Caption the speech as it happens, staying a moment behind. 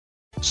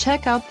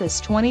Check out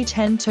this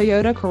 2010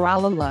 Toyota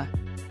Corolla.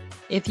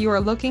 If you are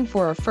looking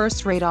for a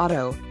first-rate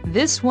auto,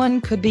 this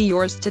one could be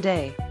yours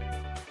today.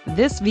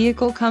 This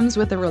vehicle comes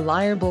with a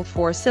reliable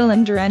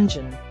 4-cylinder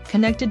engine,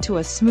 connected to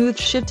a smooth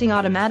shifting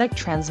automatic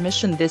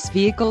transmission. This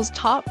vehicle's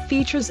top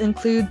features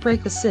include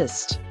brake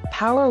assist,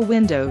 power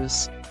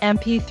windows,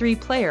 MP3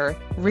 player,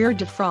 rear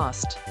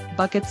defrost,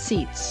 bucket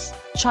seats,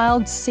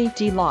 child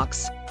safety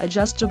locks,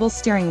 adjustable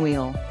steering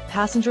wheel,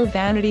 passenger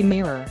vanity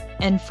mirror,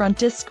 and front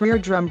disc rear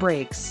drum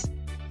brakes.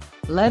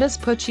 Let us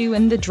put you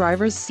in the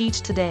driver's seat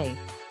today.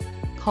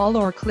 Call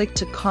or click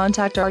to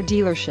contact our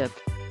dealership.